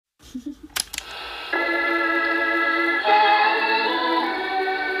Baby.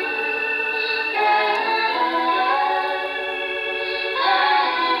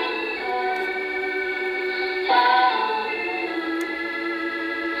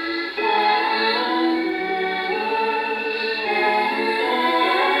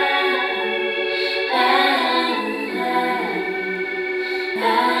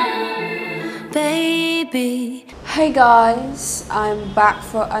 Hey guys, I'm back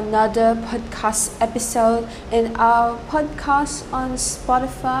for another podcast episode in our podcast on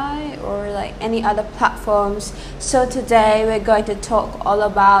Spotify or like any other platforms. So today we're going to talk all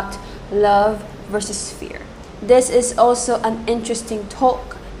about love versus fear. This is also an interesting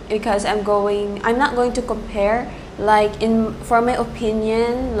talk because I'm not going to compare for my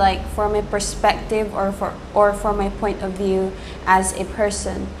opinion, like for my perspective or for my point of view as a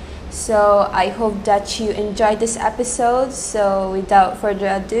person. So I hope that you enjoyed this episode. So without further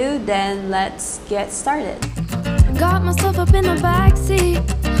ado, then let's get started. Got myself up in the backseat,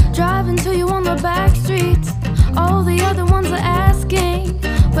 driving to you on the back streets. All the other ones are asking,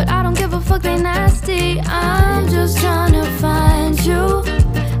 but I don't give a fuck, they nasty. I'm just trying to find you,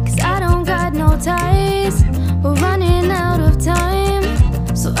 cause I don't got no ties. We're running out of time,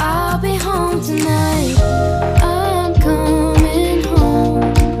 so I'll be home tonight. I'm coming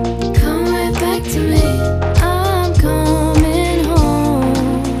home. Come right back to me. I'm coming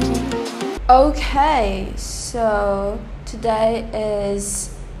home. Okay, so today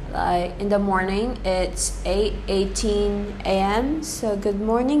is like in the morning. It's 8:18 a.m. So good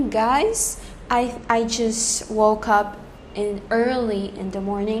morning, guys. I just woke up early in the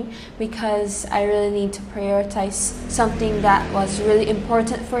morning because I really need to prioritize something that was really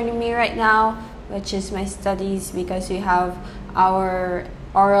important for me right now, which is my studies, because we have our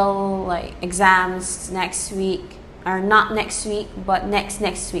oral exams next week, or not next week but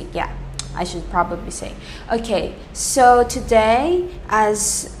next week. Yeah, I should probably say. Okay, so today,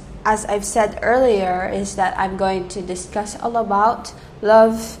 as I've said earlier, is that I'm going to discuss all about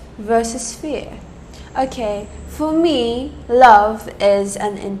love versus fear. Okay, for me, love is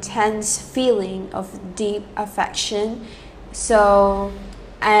an intense feeling of deep affection. So,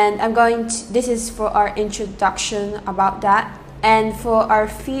 and this is for our introduction about that. And for our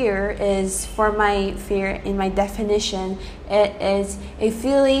fear my fear in my definition, it is a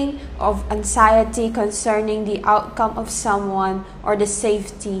feeling of anxiety concerning the outcome of someone or the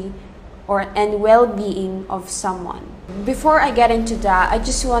safety and well-being of someone. Before I get into that, I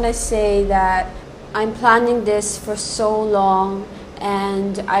just want to say that I'm planning this for so long,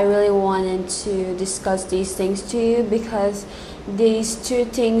 and I really wanted to discuss these things to you because these two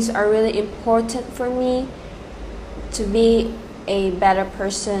things are really important for me to be a better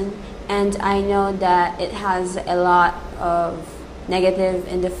person. And I know that it has a lot of negative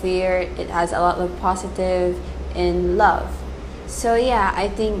in the fear, it has a lot of positive in love. So yeah, I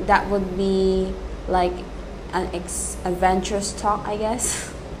think that would be like an adventurous talk, I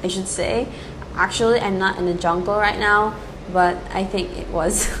guess I should say. Actually, I'm not in the jungle right now, but I think it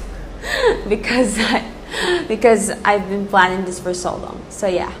was because I've been planning this for so long. So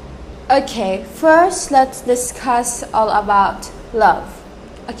yeah. Okay, first let's discuss all about love.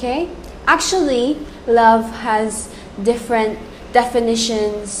 Okay? Actually, love has different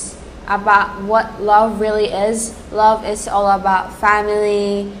definitions about what love really is. Love is all about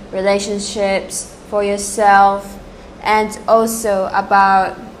family, relationships, for yourself, and also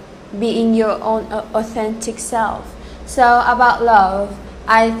about being your own authentic self. So about love,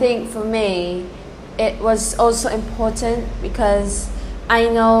 I think for me it was also important because I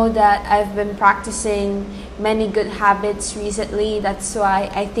know that I've been practicing many good habits recently. That's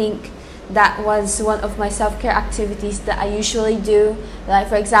why I think that was one of my self-care activities that I usually do. Like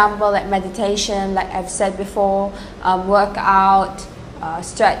for example, like meditation, like I've said before, workout,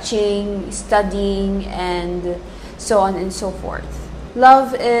 stretching, studying, and so on and so forth.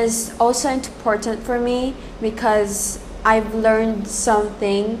 Love is also important for me because I've learned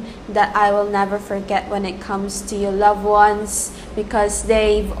something that I will never forget when it comes to your loved ones, because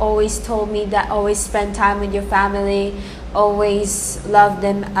they've always told me that always spend time with your family, always love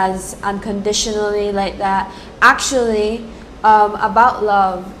them as unconditionally, like that. Actually, about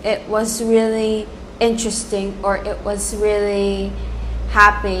love, it was really interesting, or it was really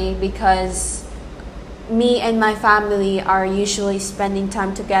happy because me and my family are usually spending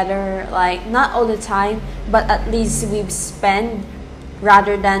time together, like not all the time, but at least we've spent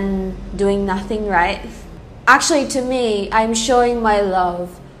rather than doing nothing, right? Actually, to me, I'm showing my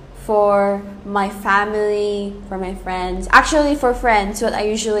love for my family, for my friends. Actually, for friends, what I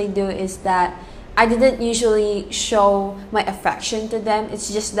usually do is that I didn't usually show my affection to them.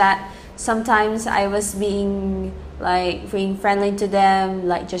 It's just that sometimes I was being friendly to them,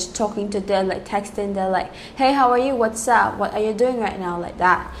 like just talking to them, like texting them, like, hey, how are you, what's up, what are you doing right now, like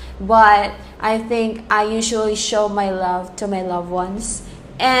that. But I think I usually show my love to my loved ones.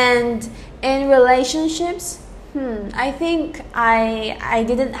 And in relationships, I think I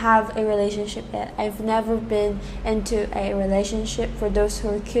didn't have a relationship yet. I've never been into a relationship, for those who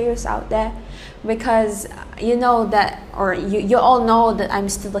are curious out there, because you know that, or you all know that I'm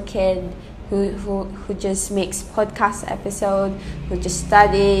still a kid who just makes podcast episode, who just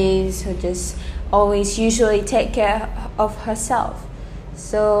studies, who just always usually take care of herself.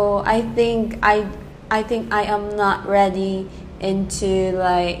 So I think I am not ready into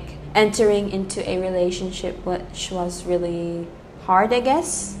entering into a relationship, which was really hard, I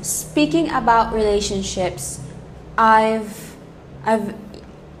guess. Speaking about relationships, I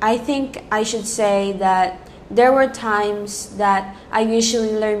think I should say that there were times that I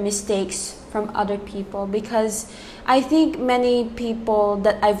usually learn mistakes from other people, because I think many people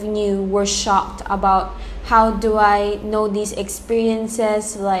that I've knew were shocked about how do I know these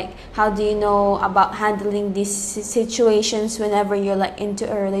experiences, like how do you know about handling these situations whenever you're into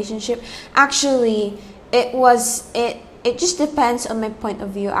a relationship. Actually, it just depends on my point of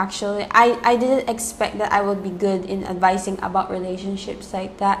view. Actually, I didn't expect that I would be good in advising about relationships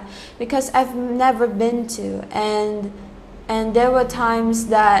like that, because I've never been to, and there were times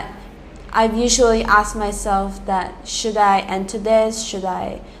that I've usually asked myself that, should I enter this? Should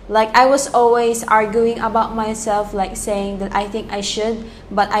I? I was always arguing about myself, saying that I think I should,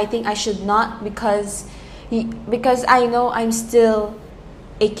 but I think I should not, because I know I'm still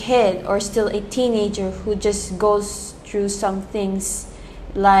a kid or still a teenager who just goes through some things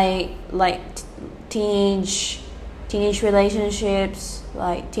like teenage relationships,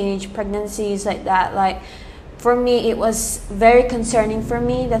 like teenage pregnancies, like that. For me, it was very concerning for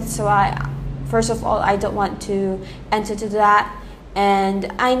me. That's why, first of all, I don't want to enter to that.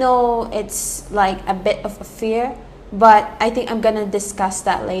 And I know it's a bit of a fear, but I think I'm gonna discuss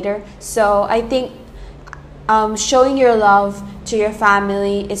that later. So I think showing your love to your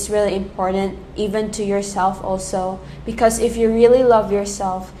family is really important, even to yourself also, because if you really love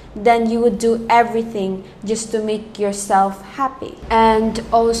yourself, then you would do everything just to make yourself happy. And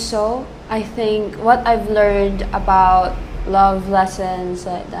also, I think what I've learned about love lessons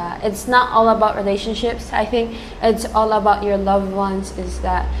like that, it's not all about relationships. I think it's all about your loved ones, is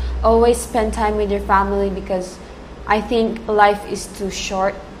that always spend time with your family, because I think life is too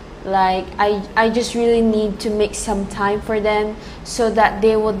short. I just really need to make some time for them, so that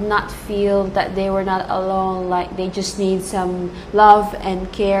they would not feel that they were not alone. They just need some love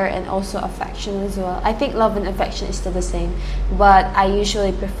and care, and also affection as well. I think love and affection is still the same, but I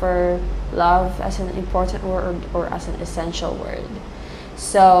usually prefer love as an important word, or as an essential word.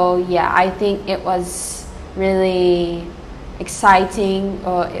 So yeah, I think it was really exciting,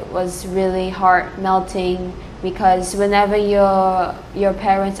 or it was really heart melting, because whenever your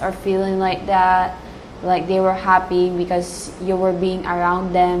parents are feeling like that, they were happy because you were being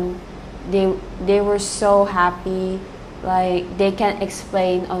around them, they were so happy, they can't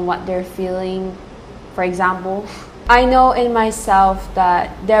explain on what they're feeling. For example, I know in myself that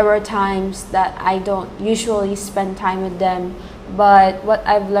there were times that I don't usually spend time with them, but what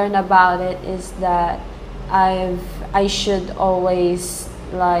I've learned about it is that I should always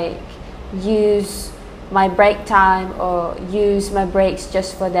use my break time, or use my breaks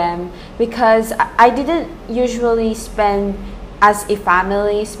just for them, because I didn't usually spend time as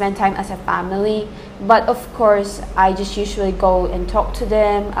a family. But of course, I just usually go and talk to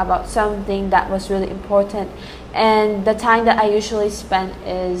them about something that was really important. And the time that I usually spend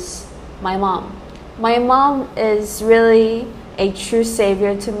is my mom. My mom is really a true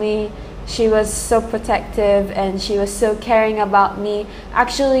savior to me. She was so protective, and she was so caring about me.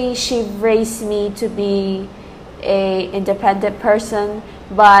 Actually, she raised me to be an independent person,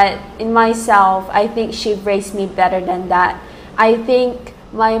 but in myself, I think she raised me better than that. I think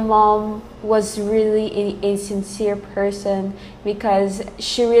my mom was really a sincere person, because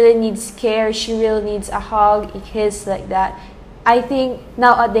she really needs care. She really needs a hug, a kiss, like that. I think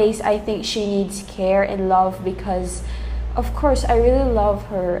nowadays, I think she needs care and love, because of course I really love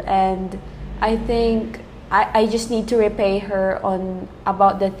her, and I think I just need to repay her on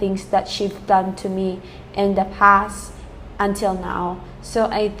about the things that she's done to me in the past until now. So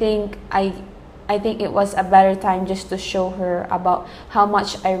I think it was a better time just to show her about how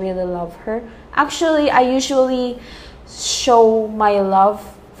much I really love her. Actually, I usually show my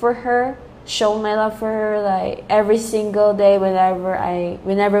love for her, show my love for her like every single day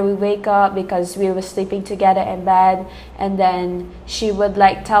whenever we wake up, because we were sleeping together in bed, and then she would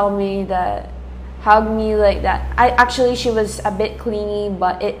like tell me that, hug me like that. She was a bit clingy,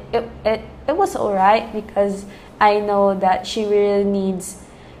 but it was alright, because I know that she really needs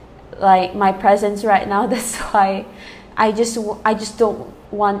like my presence right now. That's why I just don't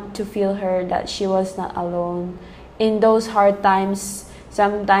want to feel her that she was not alone in those hard times.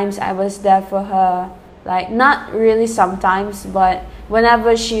 Sometimes I was there for her, like not really sometimes, but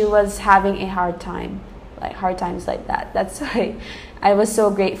whenever she was having a hard time, like hard times like that. That's why I was so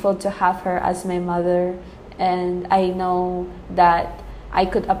grateful to have her as my mother, and I know that I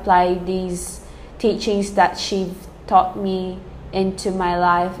could apply these teachings that she taught me into my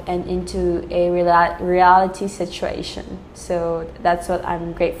life and into a reality situation. So that's what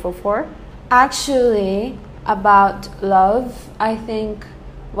I'm grateful for. Actually, about love, I think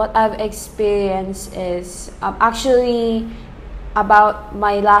what I've experienced is actually about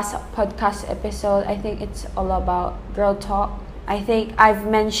my last podcast episode. I think it's all about girl talk. I think I've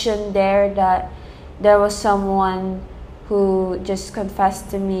mentioned there that there was someone who just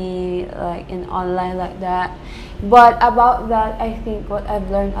confessed to me like in online like that. But about that, I think what I've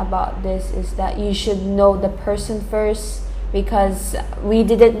learned about this is that you should know the person first, because we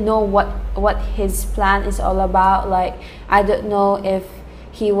didn't know what his plan is all about. Like, I don't know if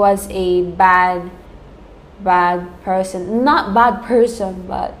he was a bad person, not bad person,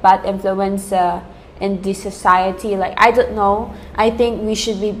 but bad influencer in this society. Like, I don't know. I think we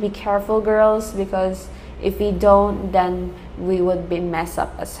should be careful, girls, because if we don't, then we would be messed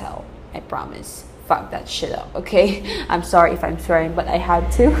up as hell. I promise. Fuck that shit up, okay? I'm sorry if I'm swearing, but I had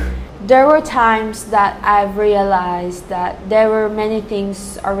to. There were times that I've realized that there were many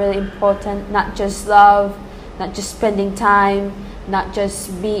things are really important, not just love, not just spending time, not just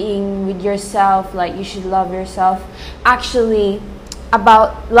being with yourself, like you should love yourself. Actually,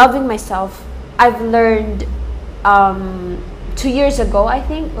 about loving myself, I've learned 2 years ago, I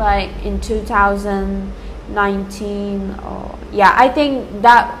think, like in 2019. I think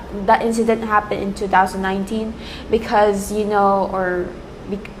that incident happened in 2019, because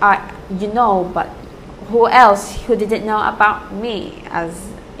but who else who didn't know about me as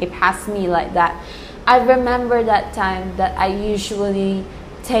a past me like that? I remember that time that I usually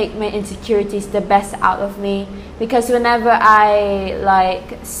take my insecurities the best out of me, because whenever I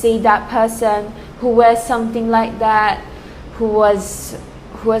like see that person who wears something like that, who was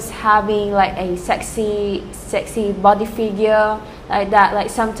having like a sexy body figure like that, like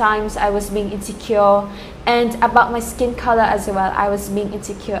sometimes I was being insecure. And about my skin color as well, I was being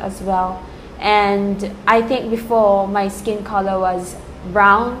insecure as well. And I think before, my skin color was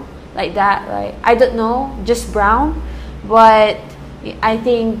brown like that, like I don't know, just brown. But I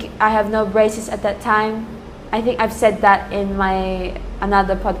think I have no braces at that time. I think I've said that in my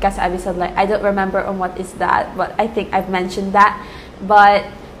another podcast episode, like I don't remember on what is that, but I think I've mentioned that. But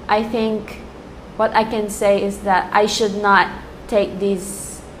I think what I can say is that I should not take these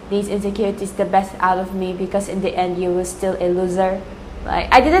insecurities the best out of me, because in the end you were still a loser. Like,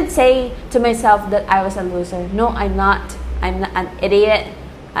 I didn't say to myself that I was a loser. No, I'm not. I'm not an idiot.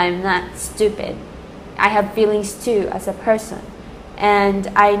 I'm not stupid. I have feelings too as a person. And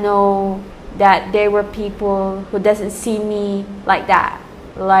I know that there were people who doesn't see me like that.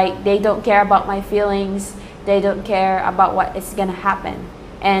 Like, they don't care about my feelings. They don't care about what is gonna happen.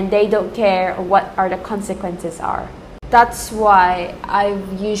 And they don't care what are the consequences are. That's why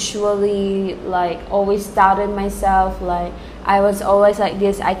I've usually like always doubted myself. Like, I was always like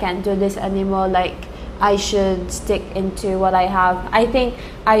this, I can't do this anymore. Like, I should stick into what I have. I think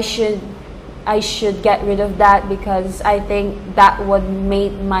I should get rid of that, because I think that would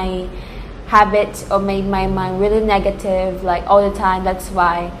make my habit or made my mind really negative, like all the time. That's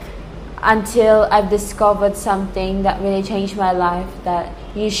why, until I've discovered something that really changed my life, that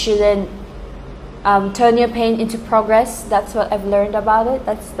you shouldn't turn your pain into progress. That's what I've learned about it.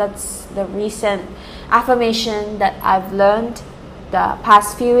 That's the recent affirmation that I've learned the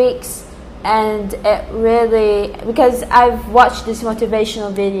past few weeks. And it really, because I've watched this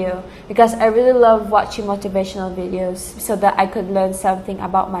motivational video, because I really love watching motivational videos, so that I could learn something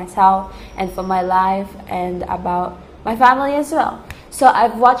about myself and for my life and about my family as well. So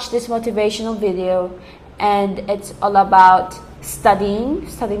I've watched this motivational video, and it's all about studying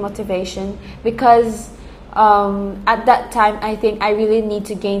motivation, because at that time I think I really need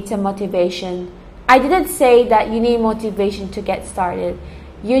to gain some motivation. I didn't say that you need motivation to get started.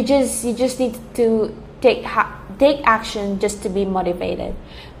 You just need to take action just to be motivated.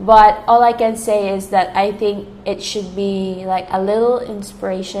 But all I can say is that I think it should be like a little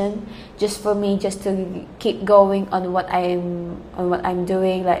inspiration just for me, just to keep going on what I'm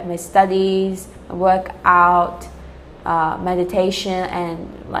doing, like my studies, workout, meditation, and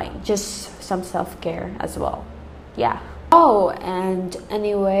like just some self-care as well. Yeah. Oh, and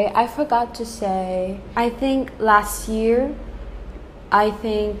anyway, I forgot to say, I think last year, I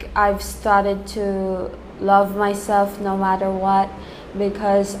think I've started to love myself no matter what,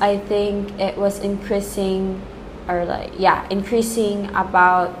 because I think it was increasing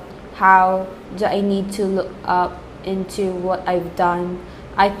about how do I need to look up into what I've done.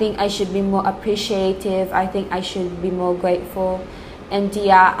 I think I should be more appreciative. I think I should be more grateful. And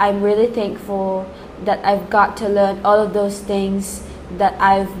yeah, I'm really thankful that I've got to learn all of those things that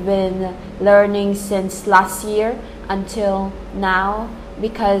I've been learning since last year until now,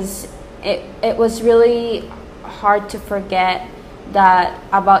 because it was really hard to forget that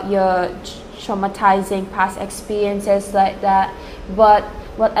about your traumatizing past experiences like that. But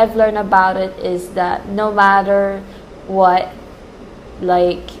what I've learned about it is that no matter what,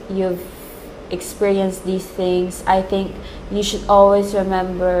 like, you've experienced these things, I think you should always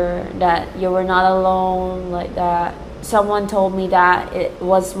remember that you were not alone, like that. Someone told me that, it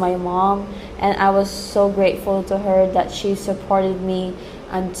was my mom, and I was so grateful to her that she supported me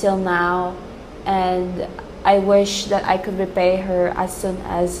until now, and I wish that I could repay her as soon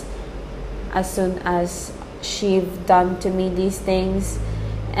as she's done to me these things.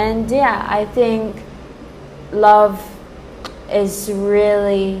 And yeah, I think love is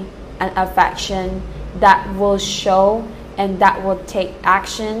really an affection that will show and that will take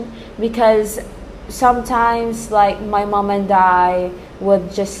action, because sometimes, like, my mom and I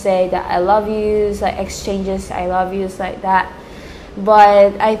would just say that I love yous, like exchanges I love yous like that.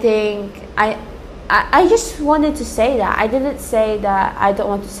 But I think I just wanted to say that. I didn't say that I don't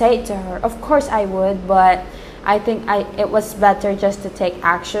want to say it to her. Of course I would, but I think it was better just to take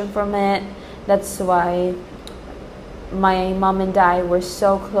action from it. That's why my mom and I were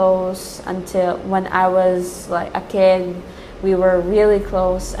so close until when I was like a kid. We were really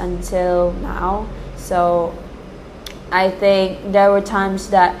close until now. So I think there were times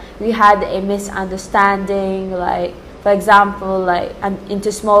that we had a misunderstanding, like, for example, like,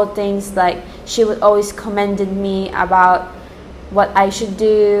 into small things, like she would always commended me about what I should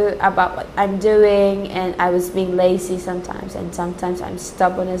do, about what I'm doing, and I was being lazy sometimes, and sometimes I'm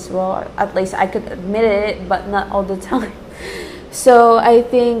stubborn as well, or at least I could admit it, but not all the time. So I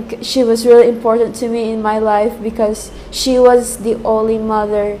think she was really important to me in my life, because she was the only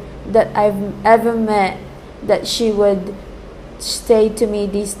mother that I've ever met that she would say to me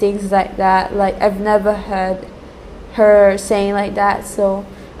these things like that. Like, I've never heard her saying like that. So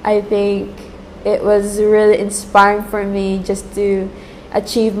I think it was really inspiring for me just to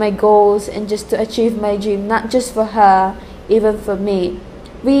achieve my goals and just to achieve my dream, not just for her, even for me.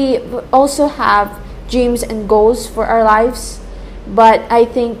 We also have dreams and goals for our lives, but I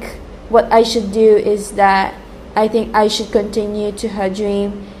think what I should do is that I think I should continue to her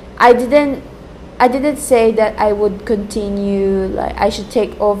dream. I didn't say that I would continue, like I should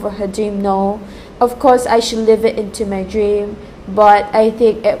take over her dream. No, of course I should live it into my dream, but I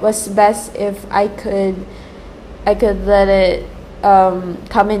think it was best if I could let it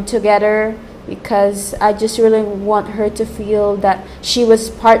come in together, because I just really want her to feel that she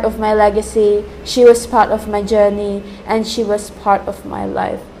was part of my legacy, she was part of my journey, and she was part of my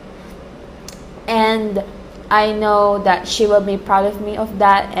life. And I know that she will be proud of me of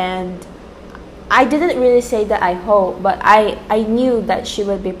that. And I didn't really say that I hope, but I knew that she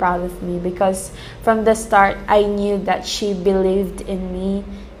would be proud of me, because from the start I knew that she believed in me,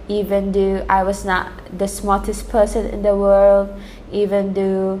 even though I was not the smartest person in the world, even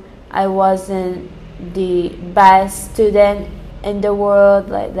though I wasn't the best student in the world,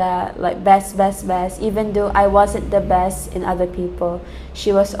 like that, like best, even though I wasn't the best in other people,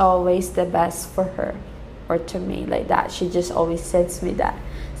 she was always the best for her, or to me, like that. She just always says me that.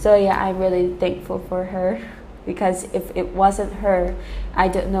 So yeah, I'm really thankful for her, because if it wasn't her, I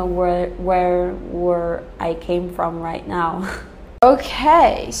don't know where I came from right now.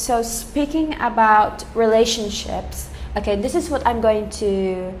 Okay, so speaking about relationships, okay, this is what I'm going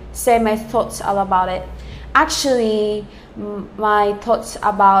to say my thoughts all about it. Actually, my thoughts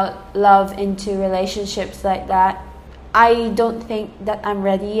about love into relationships like that, I don't think that I'm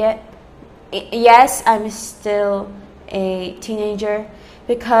ready yet. Yes, I'm still a teenager,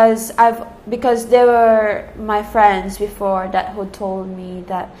 because there were my friends before that who told me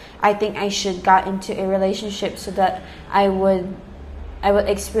that I think I should get into a relationship so that I would I would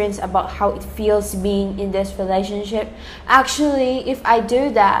experience about how it feels being in this relationship. Actually, if I do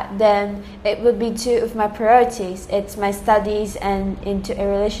that, then it would be two of my priorities. It's my studies and into a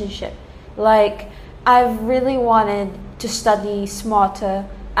relationship. Like, I've really wanted to study smarter.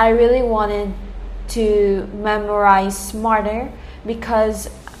 I really wanted to memorize smarter, because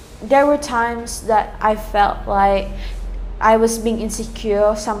there were times that I felt like I was being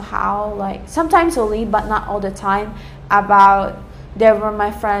insecure somehow, like sometimes only, but not all the time, about there were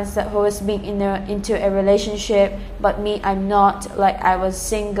my friends that who was being into a relationship, but me, I'm not. Like, I was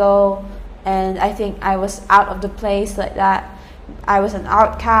single, and I think I was out of the place like that. I was an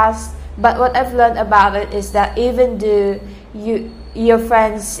outcast. But what I've learned about it is that even though your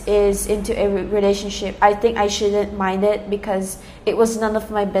friends is into a relationship, I think I shouldn't mind it, because it was none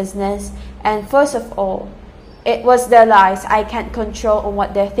of my business. And first of all, it was their lives. I can't control on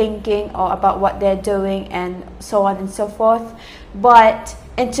what they're thinking or about what they're doing and so on and so forth. But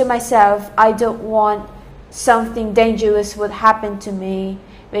into myself, I don't want something dangerous would happen to me,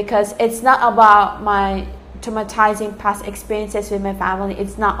 because it's not about my traumatizing past experiences with my family.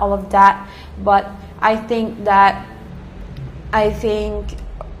 It's not all of that. But I think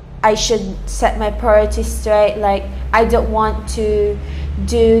I should set my priorities straight. Like, I don't want to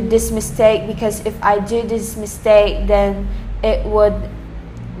do this mistake, because if I do this mistake, then it would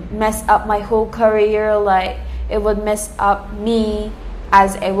mess up my whole career. Like, it would mess up me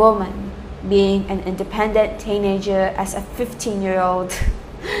as a woman, being an independent teenager as a 15-year-old.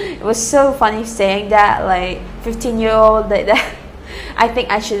 It was so funny saying that, like 15-year-old, like that. I think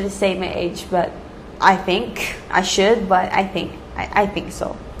I shouldn't say my age, but I think I should. But I think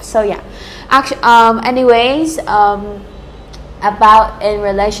so. So yeah. Actually, anyways, about in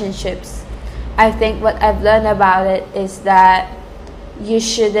relationships, I think what I've learned about it is that you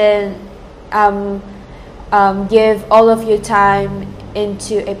shouldn't give all of your time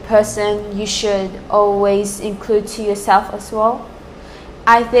into a person. You should always include to yourself as well.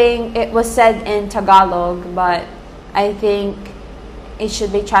 I think it was said in Tagalog, but I think it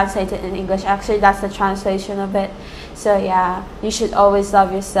should be translated in English. Actually, that's the translation of it. So yeah, you should always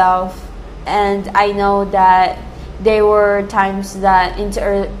love yourself. And I know that there were times that into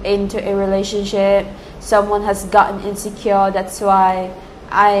a relationship, someone has gotten insecure. That's why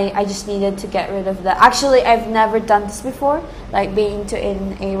I just needed to get rid of that. Actually, I've never done this before, like being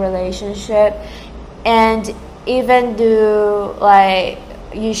in a relationship. And even though, like,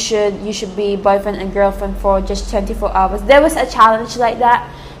 you should be boyfriend and girlfriend for just 24 hours. There was a challenge like that,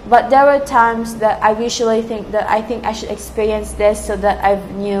 but there were times that I usually think that I should experience this so that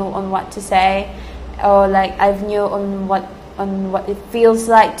I've knew on what to say, or like I've knew on what it feels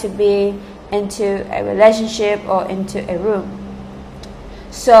like to be into a relationship or into a room.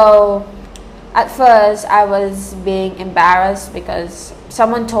 So at first I was being embarrassed because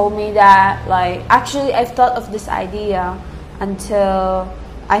someone told me that, like, actually I've thought of this idea until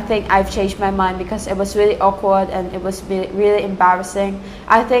I think I've changed my mind, because it was really awkward and it was really embarrassing.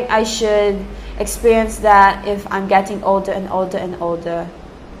 I think I should experience that if I'm getting older and older and older,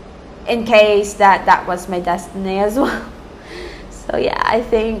 in case that was my destiny as well. So yeah, I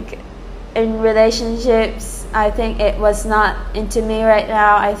think in relationships, I think it was not into me right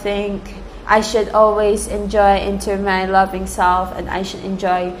now. I think I should always enjoy into my loving self, and I should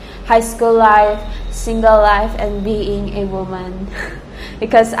enjoy high school life, single life, and being a woman.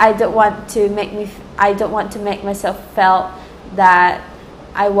 Because I don't want to make myself felt that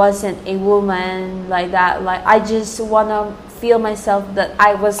I wasn't a woman like that. Like, I just want to feel myself that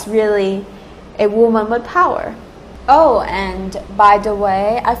I was really a woman with power. Oh, and by the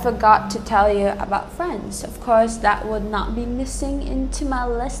way, I forgot to tell you about Friends. Of course, that would not be missing into my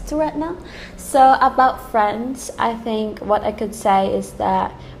list right now. So about Friends, I think what I could say is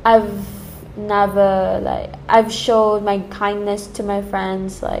that I've showed my kindness to my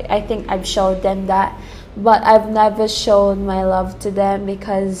friends. Like, I think I've showed them that, but I've never shown my love to them,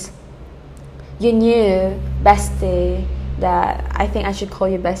 because you knew, bestie, that I think I should call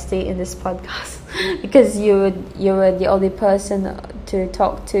you bestie in this podcast because you were the only person to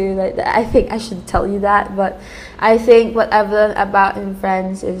talk to like that. I think I should tell you that. But I think what I've learned about in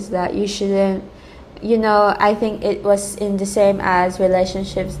Friends is that you shouldn't, I think it was in the same as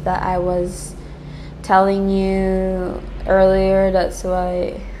relationships that I was telling you earlier. That's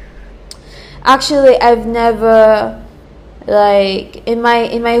why actually I've never, like, in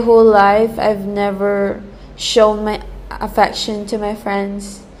my whole life, I've never shown my affection to my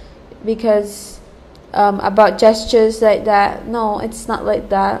friends, because about gestures like that, no, it's not like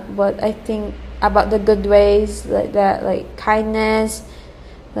that. But I think about the good ways like that, like kindness,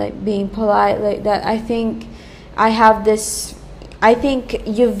 like being polite like that. I think I have this I think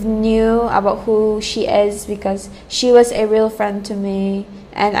you've knew about who she is because she was a real friend to me,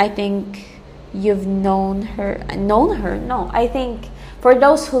 and I think you've known her. No, I think for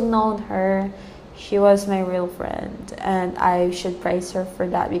those who known her, she was my real friend, and I should praise her for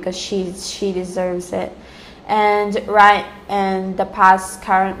that because she deserves it. And right in the past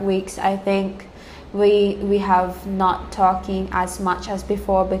current weeks, I think we have not talking as much as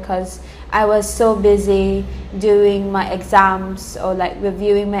before because I was so busy doing my exams or like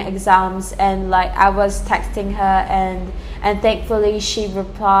reviewing my exams, and like I was texting her, and thankfully she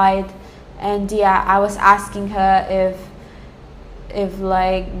replied. And yeah, I was asking her if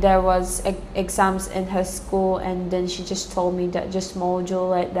like there was exams in her school, and then she just told me that just module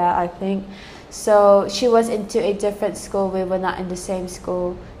like that, I think. So she was into a different school, we were not in the same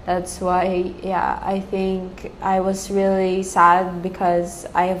school. That's why, yeah, I think I was really sad because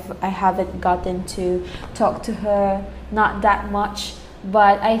I haven't gotten to talk to her, not that much.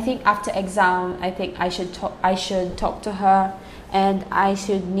 But I think after exam, I think I should talk to her, and I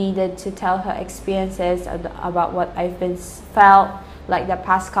should needed to tell her experiences about what I've been felt like the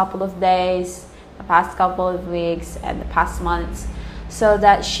past couple of days, the past couple of weeks, and the past months, so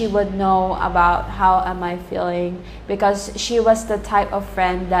that she would know about how am I feeling, because she was the type of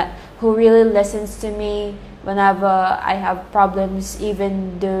friend that who really listens to me whenever I have problems,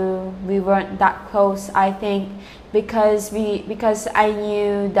 even though we weren't that close. I think because I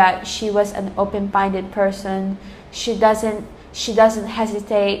knew that she was an open-minded person. She doesn't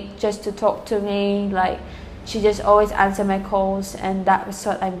hesitate just to talk to me. Like, she just always answer my calls, and that was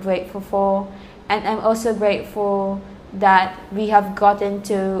what I'm grateful for. And I'm also grateful that we have gotten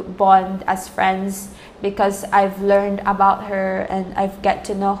to bond as friends because I've learned about her and I've get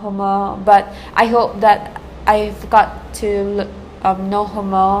to know her more. But I hope that I've got to know her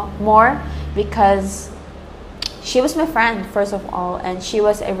more because she was my friend first of all, and she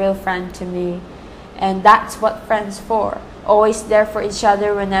was a real friend to me. And that's what friends for. Always there for each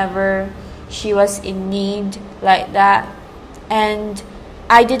other whenever she was in need like that. And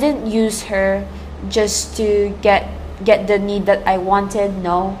I didn't use her just to get the need that I wanted.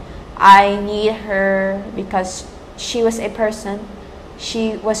 No, I need her because she was a person.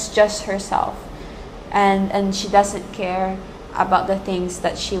 She was just herself, and she doesn't care about the things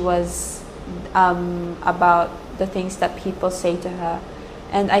that she was about the things that people say to her.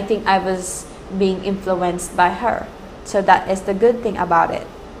 And I think I was being influenced by her, so that is the good thing about it.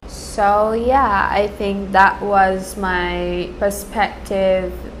 So yeah, I think that was my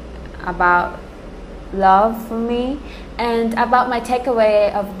perspective about love for me. And about my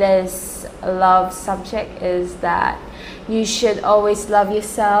takeaway of this love subject is that you should always love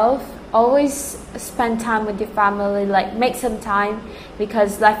yourself, always spend time with your family, like make some time,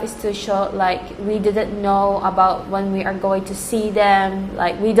 because life is too short. Like, we didn't know about when we are going to see them,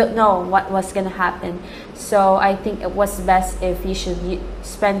 like we don't know what was gonna happen. So I think it was best if you should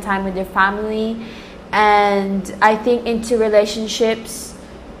spend time with your family. And I think into relationships,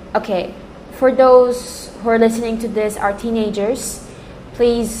 okay, for those who are listening to this are teenagers,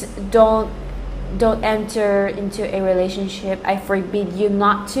 please don't enter into a relationship. I forbid you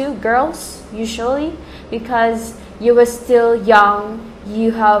not to, girls, usually, because you are still young.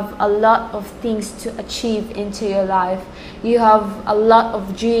 You have a lot of things to achieve into your life. You have a lot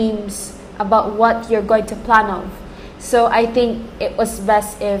of dreams about what you're going to plan of. So I think it was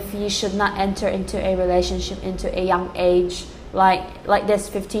best if you should not enter into a relationship into a young age, like this,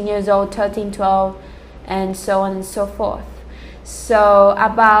 15 years old, 13, 12, and so on and so forth. So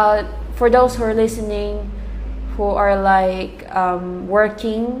about, for those who are listening who are like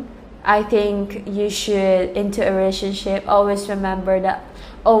working, I think you should into a relationship. Always remember that,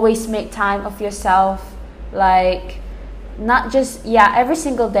 always make time of yourself. Like, not just, yeah, every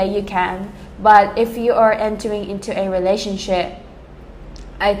single day you can, but if you are entering into a relationship,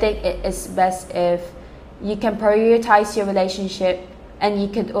 I think it is best if you can prioritize your relationship, and you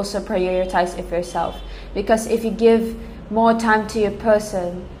could also prioritize it yourself. Because if you give more time to your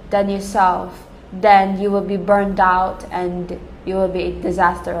person than yourself, then you will be burned out and you will be a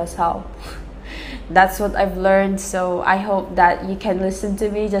disaster as hell. That's what I've learned. So I hope that you can listen to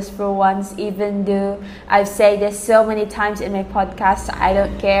me just for once, even though I've said this so many times in my podcast. I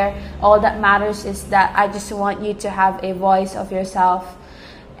don't care. All that matters is that I just want you to have a voice of yourself,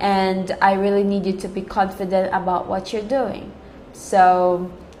 and I really need you to be confident about what you're doing.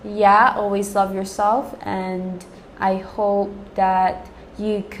 So yeah, always love yourself, and I hope that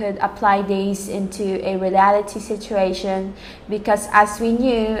you could apply these into a reality situation, because as we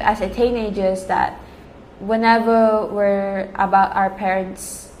knew as a teenagers that whenever we're about our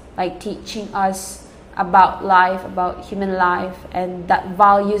parents like teaching us about life, about human life, and that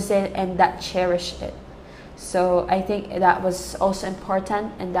values it and that cherish it. So I think that was also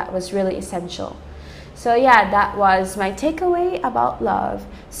important, and that was really essential. So yeah, that was my takeaway about love.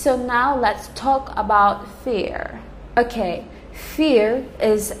 So now let's talk about fear. Okay, fear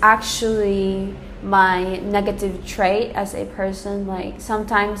is actually my negative trait as a person. Like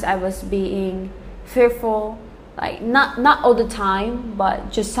sometimes I was being fearful, like not all the time,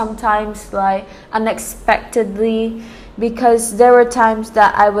 but just sometimes, like unexpectedly, because there were times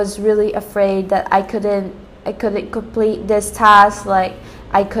that I was really afraid that I couldn't complete this task, like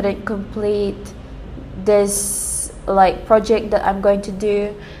I couldn't complete this like project that I'm going to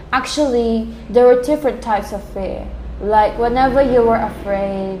do. Actually, there were different types of fear. Like whenever you were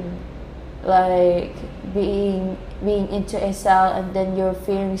afraid, like being into a cell, and then you're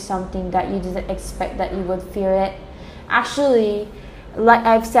fearing something that you didn't expect that you would fear it. Actually, like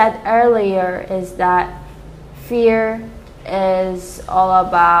I've said earlier, is that fear is all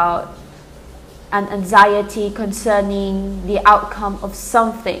about an anxiety concerning the outcome of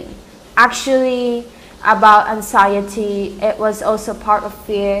something. Actually, about anxiety, it was also part of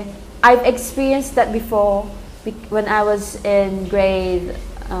fear. I've experienced that before when I was in grade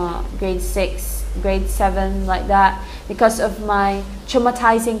 6, grade 7, like that, because of my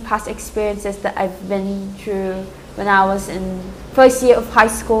traumatizing past experiences that I've been through when I was in first year of high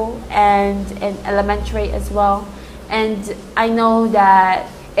school and in elementary as well. And I know that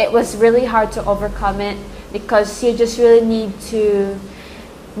it was really hard to overcome it, because you just really need to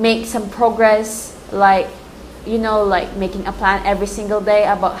make some progress, like like making a plan every single day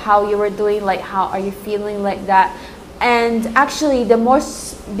about how you were doing, like how are you feeling, like that. And actually the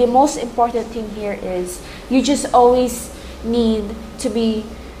most important thing here is you just always need to be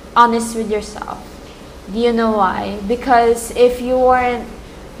honest with yourself. Do you know why? Because if you weren't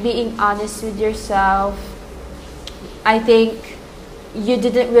being honest with yourself, I think you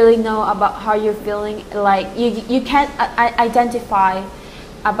didn't really know about how you're feeling. Like you can't identify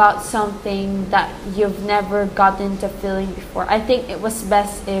about something that you've never gotten to feeling before. I think it was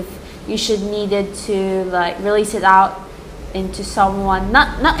best if you should needed to like release it out into someone,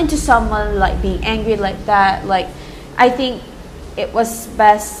 not into someone like being angry like that. Like I think it was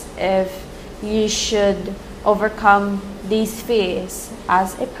best if you should overcome these fears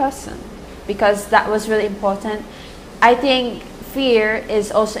as a person, because that was really important. I think fear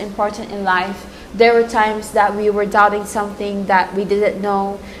is also important in life. There were times that we were doubting something that we didn't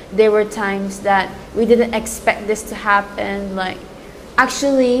know. There were times that we didn't expect this to happen. Like,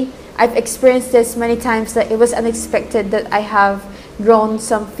 actually, I've experienced this many times that it was unexpected that I have grown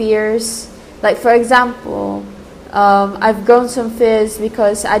some fears. Like, for example, I've grown some fears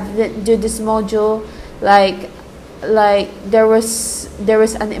because I didn't do this module. Like there was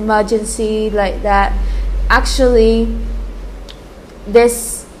an emergency like that. Actually,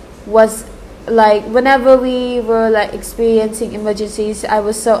 this was like whenever we were like experiencing emergencies, I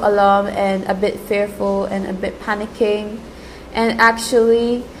was so alarmed and a bit fearful and a bit panicking. And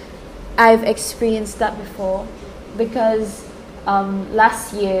actually, I've experienced that before, because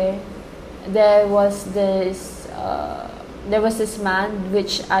last year there was this man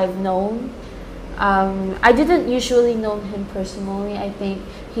which I've known. I didn't usually know him personally. I think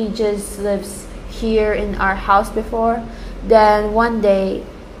he just lives here in our house before. Then one day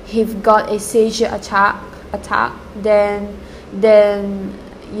he got a seizure attack. Then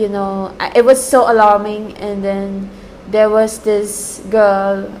it was so alarming. And then there was this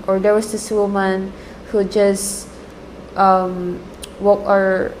girl, or there was this woman who just woke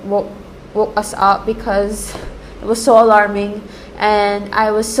us up, because it was so alarming. And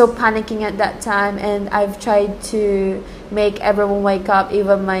I was so panicking at that time, and I've tried to make everyone wake up,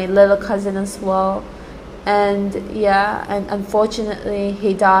 even my little cousin as well. And yeah, and unfortunately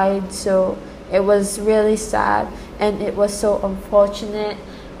he died. So it was really sad, and it was so unfortunate.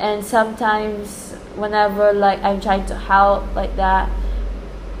 And sometimes whenever like I'm trying to help like that,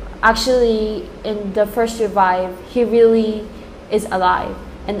 actually in the first revive he really is alive,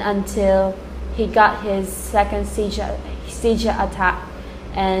 and until he got his second seizure attack,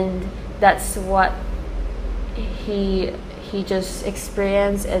 and that's what he just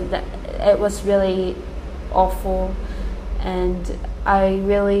experienced. And that, it was really awful. And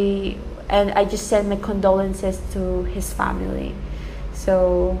I just sent my condolences to his family.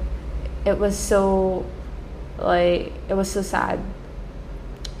 So it was so sad.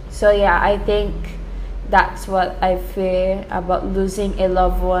 So yeah, I think that's what I fear about losing a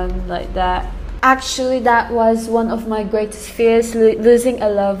loved one like that. Actually, that was one of my greatest fears, losing a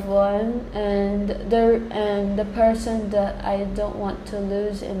loved one, and the person that I don't want to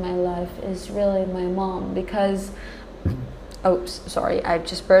lose in my life is really my mom, because oops, sorry, I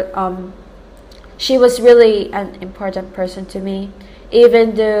just burped. She was really an important person to me,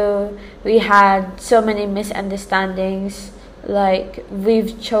 even though we had so many misunderstandings. Like,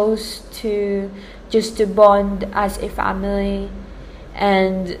 we've chose to just to bond as a family,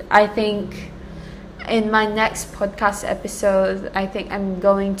 and I think in my next podcast episode, I think I'm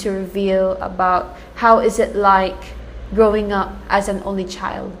going to reveal about how is it like growing up as an only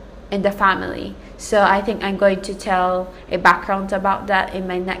child in the family. So I think I'm going to tell a background about that in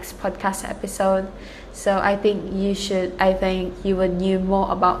my next podcast episode. So I think you would know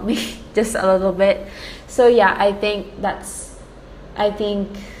more about me just a little bit. So yeah, I think that's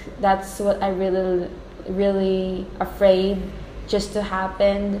what I really afraid just to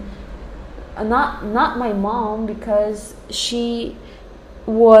happen. Not my mom, because she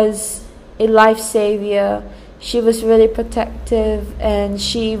was a life savior. She was really protective, and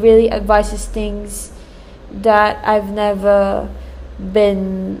she really advises things that I've never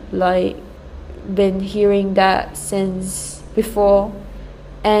been hearing that since before.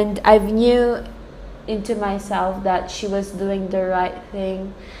 And I've knew into myself that she was doing the right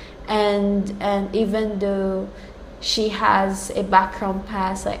thing, and even though she has a background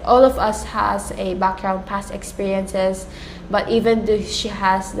past, like all of us has a background past experiences, but even though she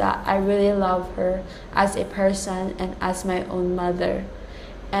has that, I really love her as a person and as my own mother.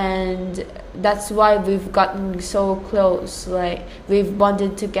 And that's why we've gotten so close, like we've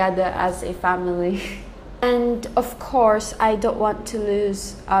bonded together as a family. And of course, I don't want to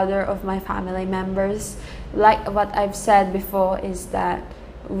lose other of my family members. Like what I've said before, is that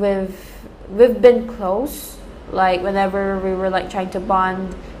we've been close, like whenever we were like trying to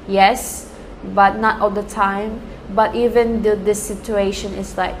bond, yes, but not all the time. But even though this situation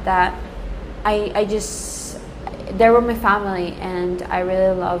is like that, they were my family, and I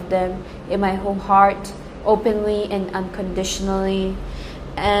really love them in my whole heart, openly and unconditionally.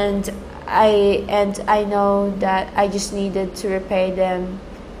 And I know that I just needed to repay them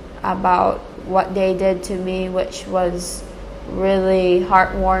about what they did to me, which was really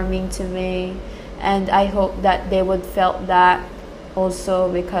heartwarming to me. And I hope that they would felt that also,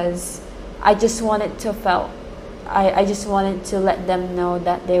 because I just wanted to let them know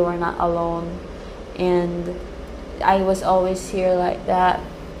that they were not alone, and I was always here like that.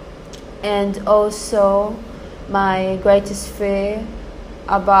 And also, my greatest fear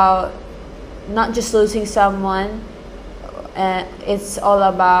about not just losing someone, it's all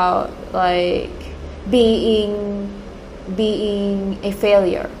about like being a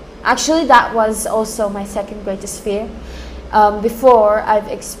failure. Actually, that was also my second greatest fear. Before, I've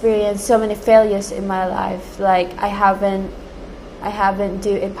experienced so many failures in my life. Like I haven't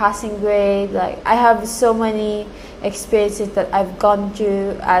do a passing grade. Like I have so many experiences that I've gone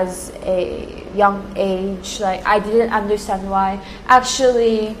through as a young age. Like I didn't understand why.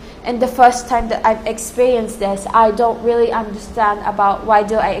 Actually, in the first time that I've experienced this, I don't really understand about why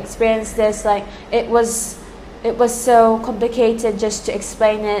do I experience this. Like it was so complicated just to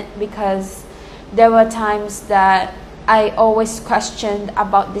explain it, because there were times that I always questioned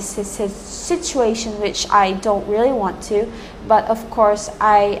about this situation, which I don't really want to, but of course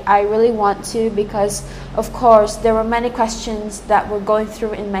I really want to, because of course there were many questions that were going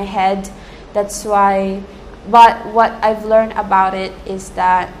through in my head. That's why. But what I've learned about it is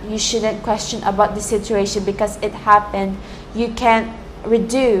that you shouldn't question about the situation, because it happened. You can't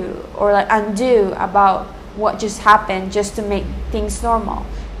redo or like undo about what just happened just to make things normal,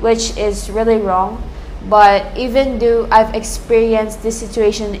 which is really wrong. But even though I've experienced this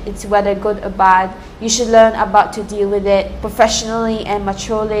situation, it's whether good or bad, you should learn about to deal with it professionally and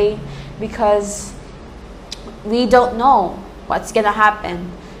maturely, because we don't know what's gonna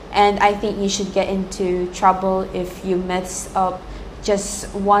happen. And I think you should get into trouble if you mess up just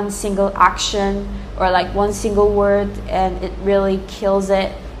one single action or like one single word, and it really kills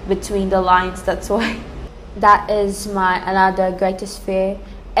it between the lines. That's why that is my another greatest fear.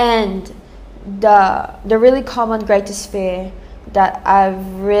 And the really common greatest fear that I've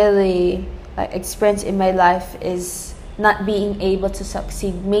really experienced in my life is not being able to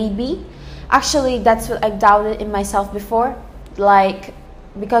succeed. Maybe actually that's what I've doubted in myself before, like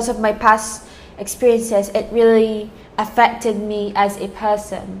because of my past experiences, it really affected me as a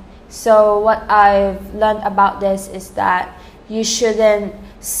person. So what I've learned about this is that you shouldn't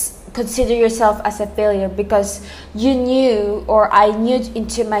consider yourself as a failure, because you knew, or I knew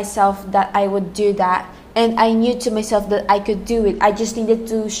into myself that I would do that, and I knew to myself that I could do it. I just needed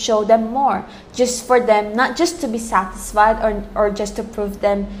to show them more, just for them, not just to be satisfied or just to prove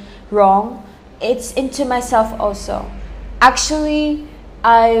them wrong. It's into myself also. Actually,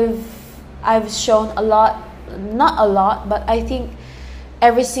 I've shown a lot, not a lot, but I think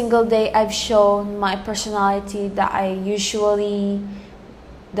every single day I've shown my personality that I usually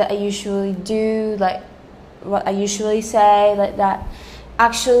do, like what I usually say, like that.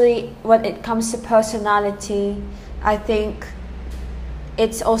 Actually, when it comes to personality, I think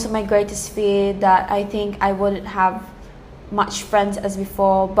it's also my greatest fear that I think I wouldn't have much friends as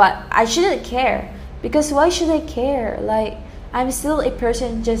before, but I shouldn't care, because why should I care? Like, I'm still a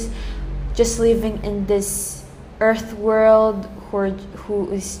person just living in this earth world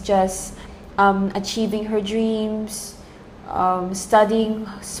who is just achieving her dreams, studying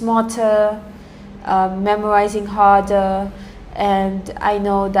smarter, memorizing harder, and I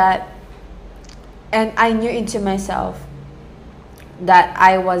know that, and I knew into myself that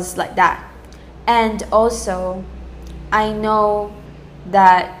I was like that. And also, I know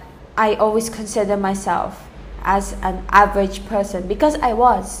that I always consider myself as an average person, because I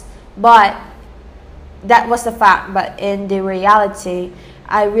was, but that was the fact. But in the reality,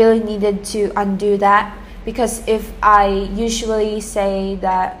 I really needed to undo that, because if I usually say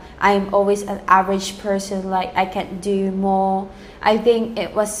that I'm always an average person, like I can't do more, I think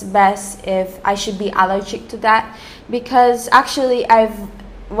it was best if I should be allergic to that. Because actually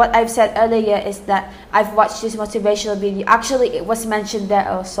what I've said earlier is that I've watched this motivational video. Actually, it was mentioned there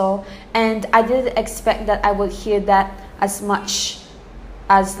also, and I didn't expect that I would hear that as much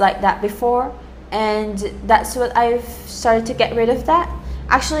as like that before, and that's what I've started to get rid of that.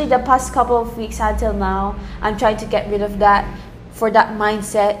 Actually, the past couple of weeks until now, I'm trying to get rid of that, for that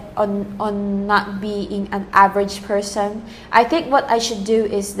mindset on not being an average person. I think what I should do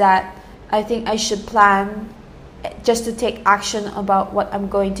is that I think I should plan, just to take action about what I'm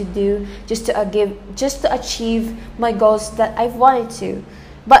going to do, just to achieve my goals that I've wanted to.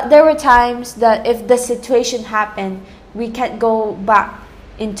 But there were times that if the situation happened, we can't go back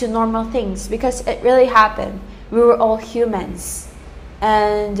into normal things, because it really happened. We were all humans,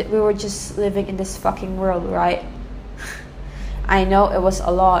 and we were just living in this fucking world, right? I know it was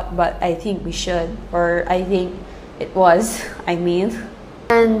a lot, but I think we should, or I think it was, I mean.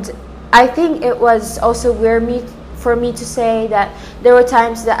 And I think it was also weird for me to say that there were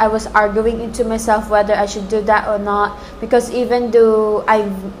times that I was arguing into myself whether I should do that or not, because even though I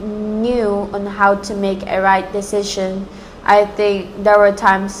knew on how to make a right decision, I think there were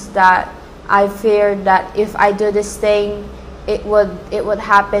times that I feared that if I do this thing, it would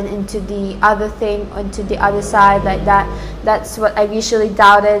happen into the other thing, into the other side, like that. That's what I usually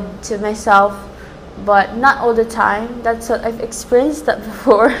doubted to myself, but not all the time. That's what I've experienced that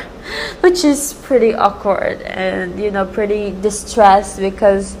before, which is pretty awkward and pretty distressed,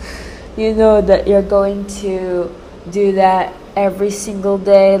 because you know that you're going to do that every single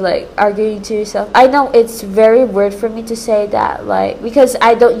day, like arguing to yourself. I know it's very weird for me to say that, like, because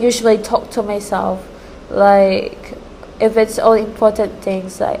I don't usually talk to myself, like, if it's all important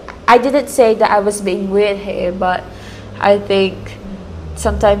things. Like, I didn't say that I was being weird here, but I think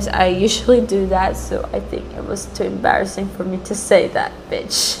sometimes I usually do that, so I think it was too embarrassing for me to say that,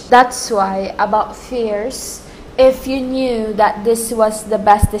 bitch. That's why, about fears, if you knew that this was the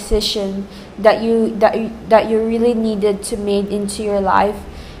best decision that you really needed to make into your life,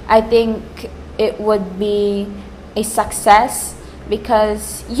 I think it would be a success,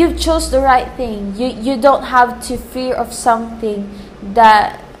 because you chose the right thing. You don't have to fear of something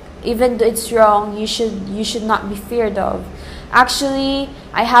that, even though it's wrong, you should not be feared of. Actually,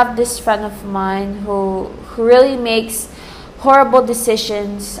 I have this friend of mine who really makes horrible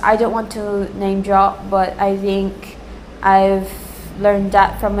decisions. I don't want to name drop, but I think I've learned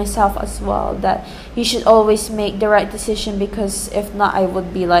that from myself as well, that you should always make the right decision, because if not, I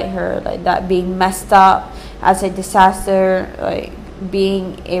would be like her, like that, being messed up, as a disaster, like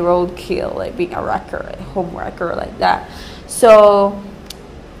being a roadkill, like being a wrecker, a home wrecker, like that. So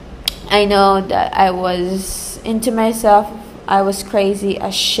I know that I was into myself. I was crazy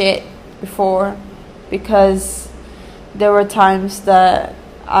as shit before, because there were times that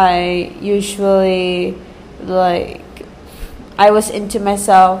I usually, like, I was into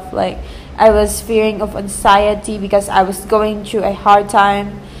myself, like I was fearing of anxiety because I was going through a hard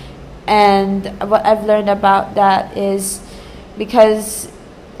time. And what I've learned about that is, because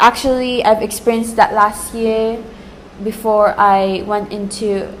actually I've experienced that last year before I went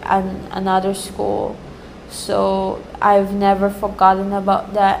into another school. So I've never forgotten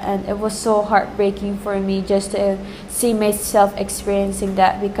about that, and it was so heartbreaking for me just to see myself experiencing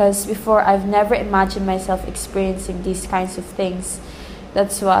that, because before I've never imagined myself experiencing these kinds of things.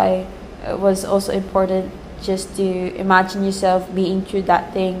 That's why it was also important just to imagine yourself being through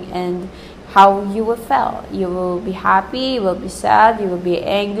that thing and how you will feel. You will be happy, you will be sad, you will be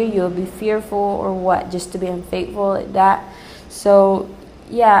angry, you will be fearful, or what, just to be unfaithful like that. So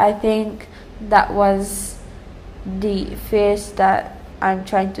yeah, I think that was the fears that I'm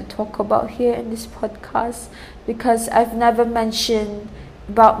trying to talk about here in this podcast, because I've never mentioned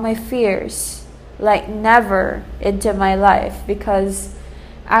about my fears, like never into my life, because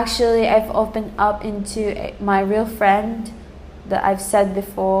actually I've opened up into my real friend that I've said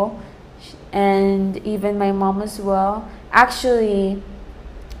before, and even my mom as well. Actually,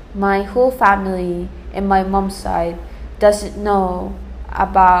 my whole family and my mom's side doesn't know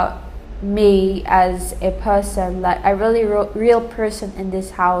about me as a person, like a really real person in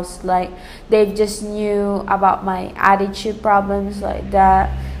this house. Like they just knew about my attitude problems like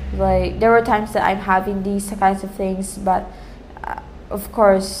that. Like there were times that I'm having these kinds of things, but of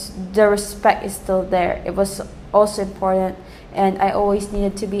course the respect is still there. It was also important, and I always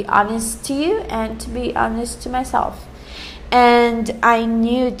needed to be honest to you and to be honest to myself. And I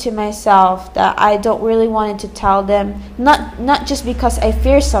knew to myself that I don't really wanted to tell them, not just because I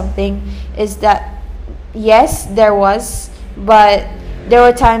fear something, is that yes, there was, but there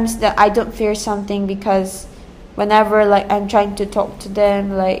were times that I don't fear something because whenever like I'm trying to talk to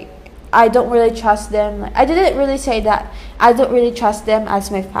them, like I don't really trust them. Like, I didn't really say that I don't really trust them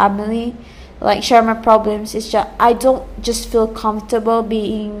as my family, like share my problems. It's just I don't just feel comfortable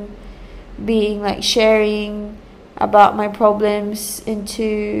being like sharing about my problems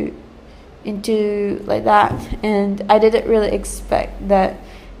into like that. And I didn't really expect that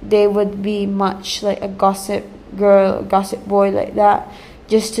they would be much like a gossip girl, gossip boy like that,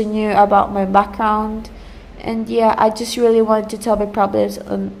 just to knew about my background. And yeah, I just really wanted to tell my problems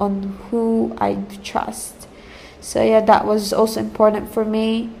on who I trust. So yeah, that was also important for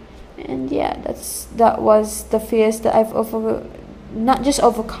me. And yeah, that was the fears that I've not just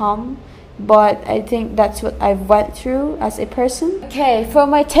overcome, but I think that's what I've went through as a person. Okay, for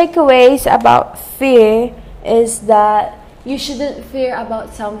my takeaways about fear is that you shouldn't fear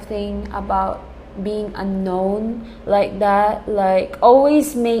about something, about being unknown like that. Like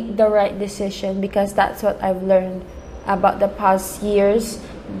always make the right decision, because that's what I've learned about the past years.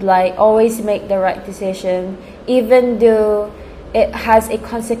 Like always make the right decision, even though it has a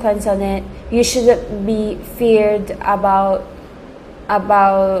consequence on it. You shouldn't be feared about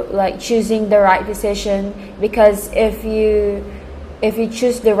like choosing the right decision, because if you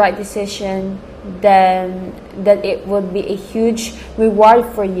choose the right decision, then it would be a huge reward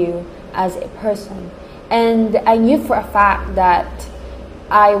for you as a person. And I knew for a fact that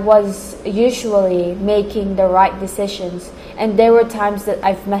I was usually making the right decisions, and there were times that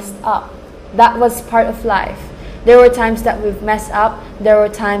I've messed up. That was part of life. There were times that we've messed up, there were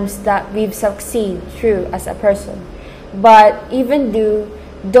times that we've succeeded through as a person. But even though,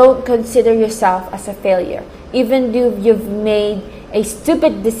 don't consider yourself as a failure. Even though you've made a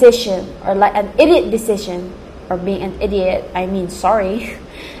stupid decision or like an idiot decision, or being an idiot, sorry.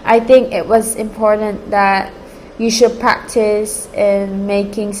 I think it was important that you should practice in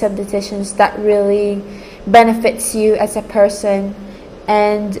making some decisions that really benefits you as a person.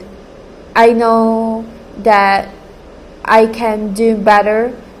 And I know that I can do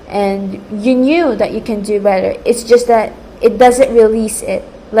better, and you knew that you can do better. It's just that it doesn't release it,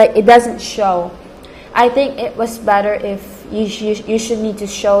 like it doesn't show. I think it was better if you should need to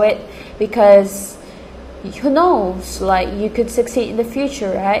show it, because who knows, like you could succeed in the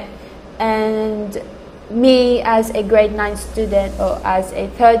future, right? And me as a grade 9 student, or as a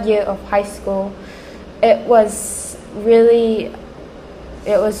third year of high school, it was really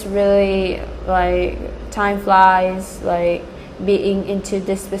like time flies, like being into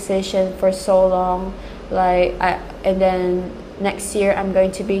this position for so long. And then next year I'm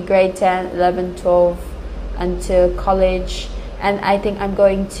going to be grade 10, 11, 12 until college, and I think I'm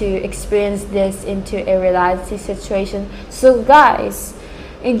going to experience this into a reality situation. So guys,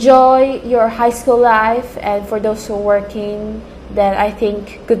 enjoy your high school life, and for those who are working, then I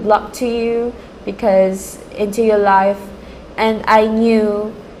think good luck to you, because into your life. And I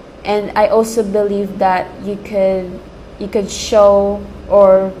knew, and I also believe that you could show,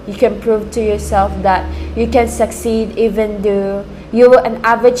 or you can prove to yourself that you can succeed even though you were an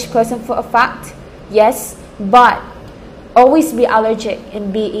average person for a fact. Yes, but always be allergic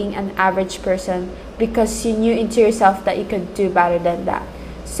in being an average person, because you knew into yourself that you could do better than that.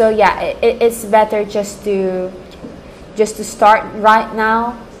 So yeah, it's better just to start right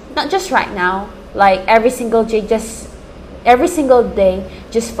now, not just right now, like every single day,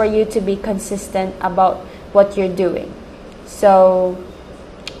 just for you to be consistent about what you're doing, so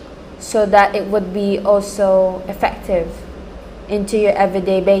that it would be also effective into your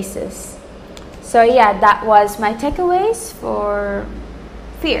everyday basis. So yeah, that was my takeaways for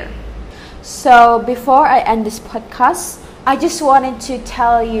fear. So before I end this podcast, I just wanted to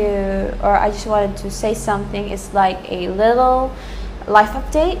tell you, or I just wanted to say something. It's like a little life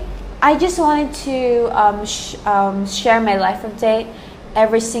update. I just wanted to share my life update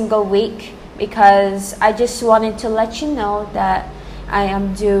every single week, because I just wanted to let you know that I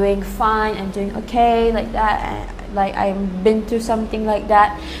am doing fine, I'm doing okay, like that, like I've been through something like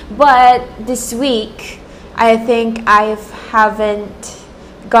that. But this week, I think I haven't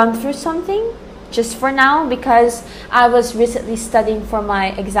gone through something, just for now, because I was recently studying for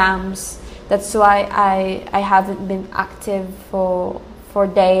my exams. That's why I haven't been active for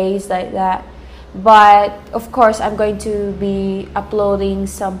days like that. But of course, I'm going to be uploading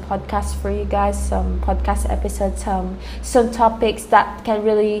some podcasts for you guys, some podcast episodes, some topics that can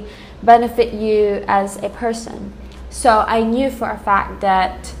really benefit you as a person. So I knew for a fact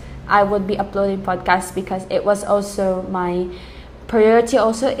that I would be uploading podcasts, because it was also my priority.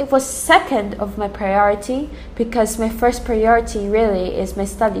 Also, it was second of my priority, because my first priority really is my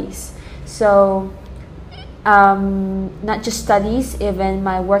studies. So not just studies, even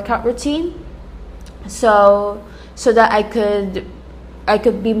my workout routine, so that I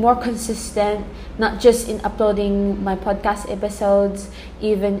could be more consistent, not just in uploading my podcast episodes,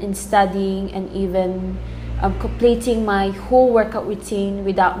 even in studying, and even completing my whole workout routine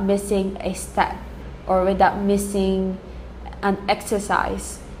without missing a step or without missing an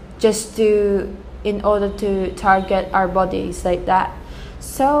exercise, just in order to target our bodies like that.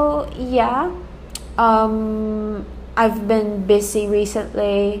 So yeah, I've been busy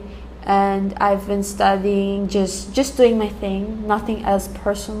recently, and I've been studying, just doing my thing, nothing else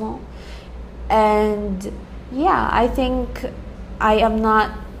personal. And yeah, I think I am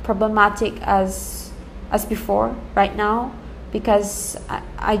not problematic as before right now, because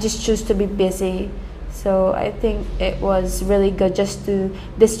I just choose to be busy. So I think it was really good just to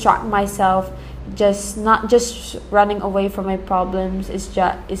distract myself, not just running away from my problems. It's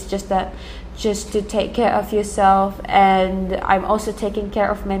just that, just to take care of yourself, and I'm also taking care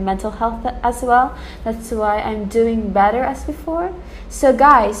of my mental health as well. That's why I'm doing better as before. So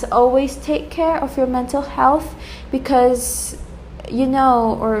guys, always take care of your mental health, because we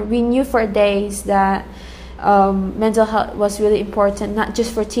knew for days that mental health was really important, not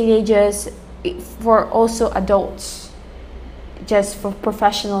just for teenagers, for also adults, just for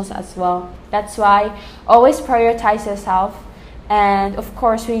professionals as well. That's why always prioritize yourself. And of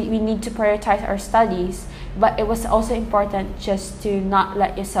course, we need to prioritize our studies, but it was also important just to not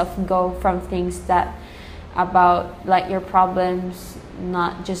let yourself go from things that about like your problems,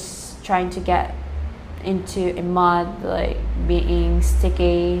 not just trying to get into a mud, like being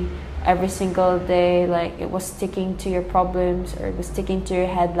sticky every single day, like it was sticking to your problems, or it was sticking to your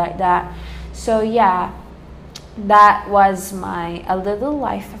head like that. So yeah, that was a little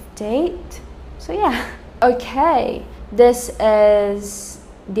life update. So yeah, okay, this is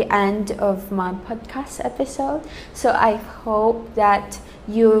the end of my podcast episode. So I hope that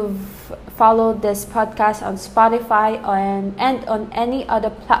you've followed this podcast on Spotify and on any other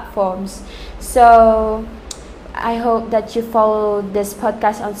platforms. So I hope that you follow this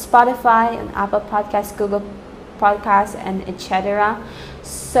podcast on Spotify, on Apple Podcasts, Google Podcasts, and etc.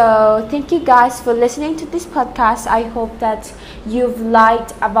 So thank you guys for listening to this podcast. I hope that you've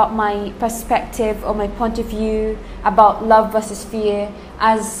liked about my perspective or my point of view about love versus fear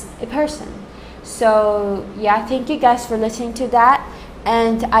as a person. So yeah, thank you guys for listening to that,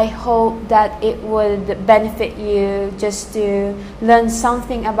 and I hope that it would benefit you just to learn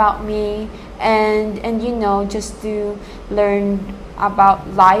something about me, and just to learn about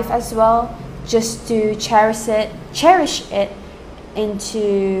life as well, just to cherish it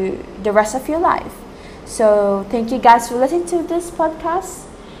into the rest of your life. So thank you guys for listening to this podcast,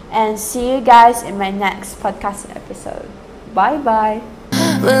 and see you guys in my next podcast episode. Bye bye.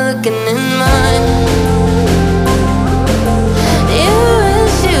 We're looking in mine. You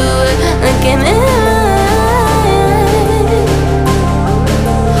wish you were looking in mine.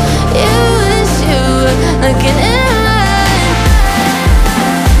 You wish you were looking in mine.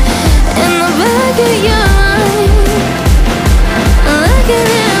 In the back of your mind, looking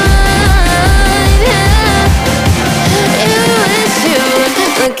in mine, yeah. You wish you were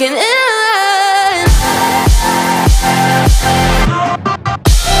looking in mine.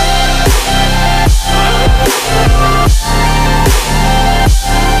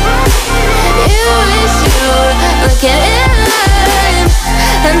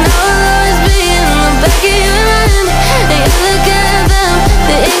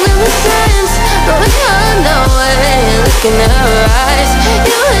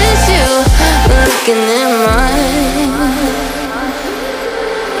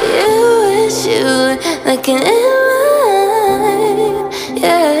 like an airline.